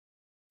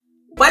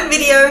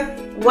video,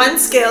 one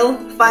skill,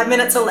 5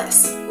 minutes or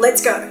less.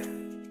 Let's go.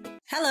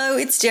 Hello,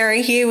 it's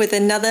Jerry here with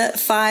another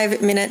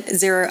 5-minute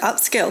Xero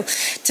upskill.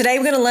 Today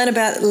we're going to learn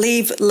about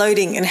leave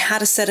loading and how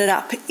to set it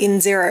up in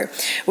Xero.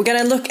 We're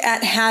going to look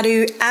at how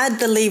to add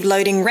the leave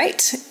loading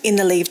rate in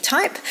the leave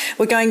type.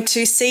 We're going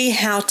to see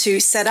how to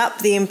set up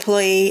the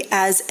employee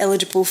as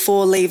eligible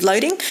for leave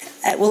loading.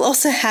 We'll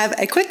also have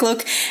a quick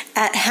look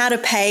at how to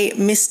pay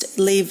missed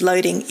leave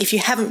loading if you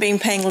haven't been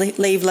paying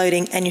leave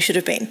loading and you should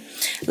have been.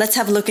 Let's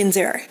have a look in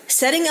Xero.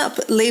 Setting up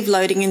leave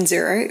loading in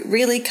Xero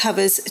really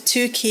covers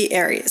two key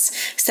areas: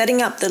 setting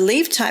up the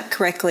leave type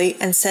correctly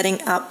and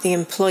setting up the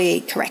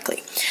employee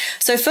correctly.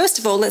 So first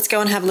of all, let's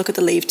go and have a look at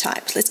the leave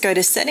type. Let's go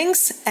to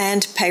settings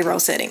and payroll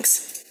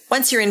settings.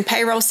 Once you're in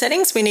payroll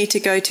settings, we need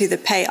to go to the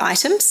pay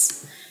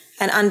items,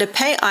 and under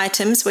pay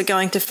items, we're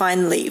going to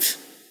find leave.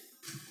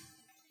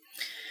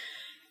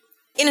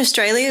 In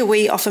Australia,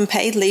 we often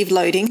pay leave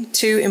loading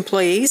to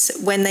employees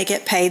when they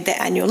get paid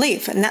their annual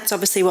leave, and that's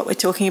obviously what we're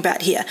talking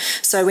about here.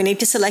 So we need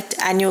to select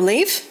annual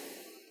leave.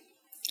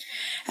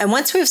 And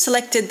once we've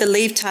selected the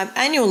leave type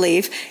annual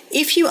leave,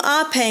 if you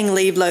are paying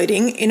leave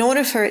loading, in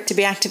order for it to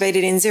be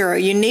activated in Xero,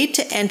 you need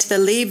to enter the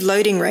leave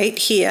loading rate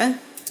here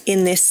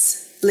in this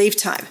leave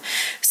type.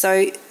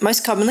 So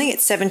most commonly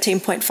it's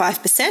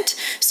 17.5%.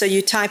 So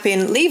you type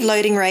in leave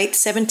loading rate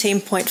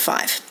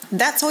 17.5.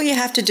 That's all you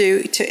have to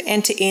do to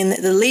enter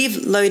in the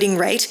leave loading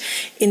rate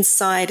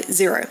inside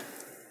Xero.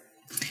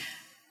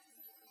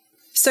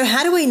 So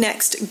how do we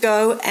next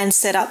go and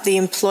set up the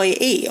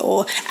employee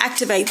or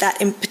activate that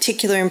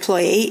particular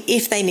employee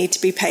if they need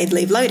to be paid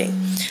leave loading?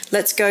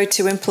 Let's go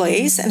to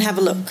employees and have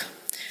a look.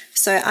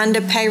 So under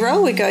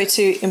payroll, we go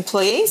to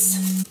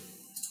employees.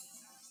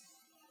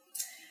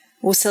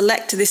 We'll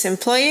select this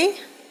employee,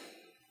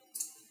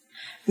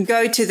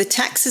 go to the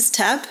taxes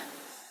tab,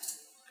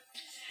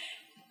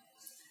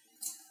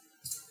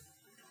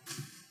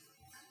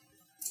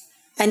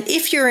 and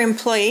if your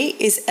employee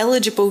is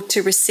eligible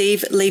to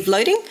receive leave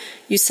loading,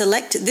 you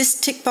select this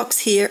tick box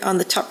here on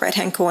the top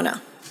right-hand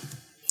corner.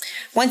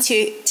 Once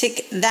you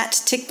tick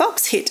that tick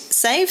box, hit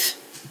save.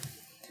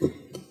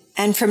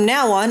 And from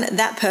now on,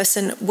 that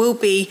person will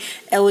be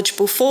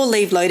eligible for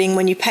leave loading.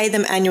 When you pay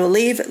them annual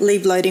leave,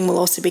 leave loading will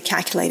also be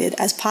calculated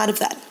as part of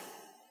that.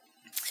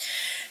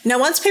 Now,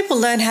 once people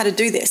learn how to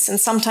do this, and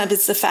sometimes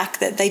it's the fact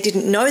that they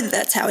didn't know that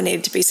that's how it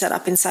needed to be set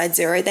up inside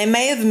Xero, they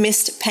may have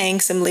missed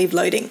paying some leave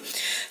loading.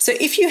 So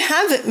if you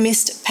have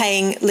missed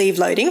paying leave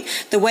loading,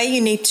 the way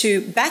you need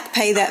to back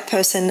pay that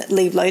person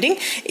leave loading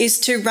is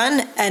to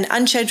run an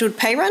unscheduled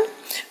pay run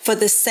for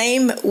the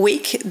same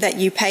week that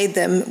you paid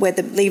them where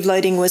the leave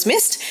loading was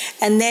missed,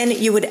 and then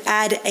you would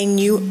add a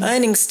new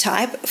earnings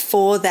type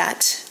for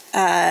that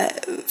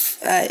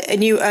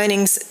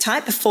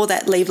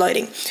leave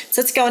loading.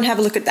 So let's go and have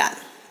a look at that.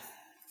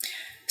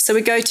 So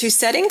we go to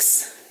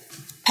settings,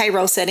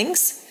 payroll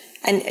settings,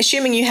 and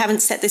assuming you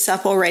haven't set this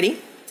up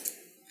already,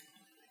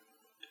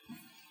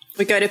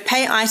 we go to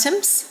pay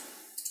items.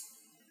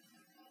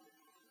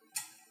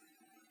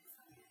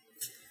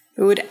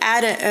 We would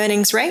add an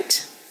earnings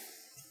rate.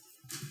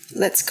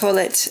 Let's call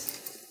it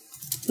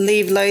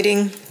leave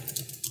loading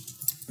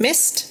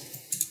missed.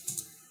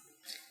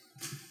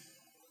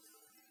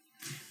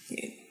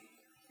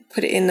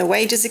 Put it in the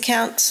wages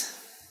account.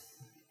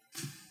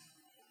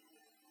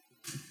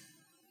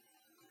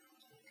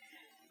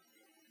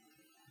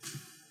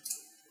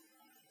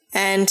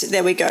 And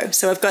there we go.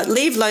 So I've got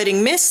leave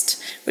loading missed.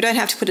 We don't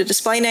have to put a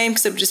display name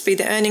because it would just be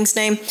the earnings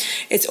name.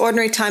 It's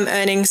ordinary time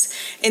earnings.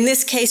 In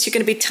this case, you're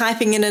going to be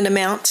typing in an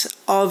amount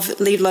of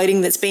leave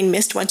loading that's been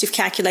missed once you've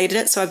calculated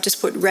it. So I've just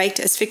put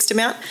rate as fixed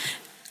amount.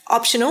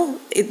 Optional.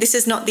 This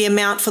is not the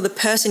amount for the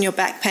person you're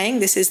back paying.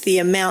 This is the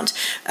amount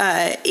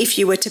if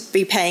you were to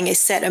be paying a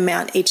set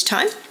amount each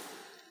time.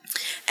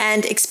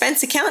 And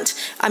expense account,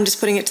 I'm just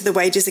putting it to the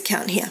wages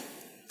account here.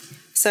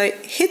 So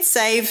hit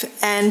save,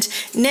 and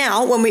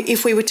now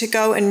if we were to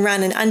go and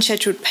run an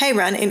unscheduled pay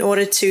run in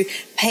order to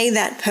pay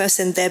that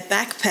person their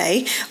back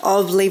pay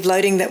of leave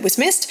loading that was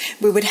missed,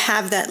 we would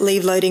have that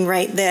leave loading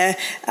rate there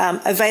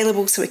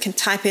available, so we can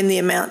type in the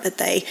amount that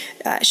they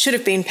should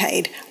have been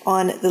paid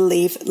on the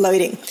leave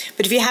loading.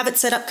 But if you have it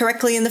set up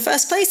correctly in the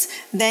first place,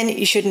 then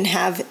you shouldn't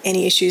have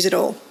any issues at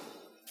all.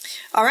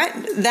 All right,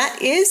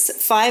 that is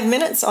 5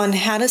 minutes on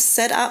how to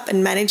set up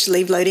and manage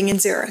leave loading in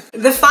Xero.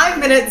 The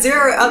 5-minute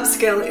Xero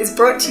upskill is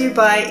brought to you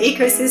by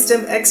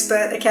Ecosystem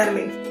Expert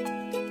Academy.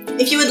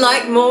 If you would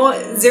like more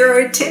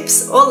Xero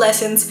tips or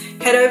lessons,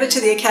 head over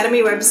to the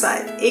Academy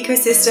website,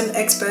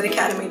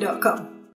 ecosystemexpertacademy.com.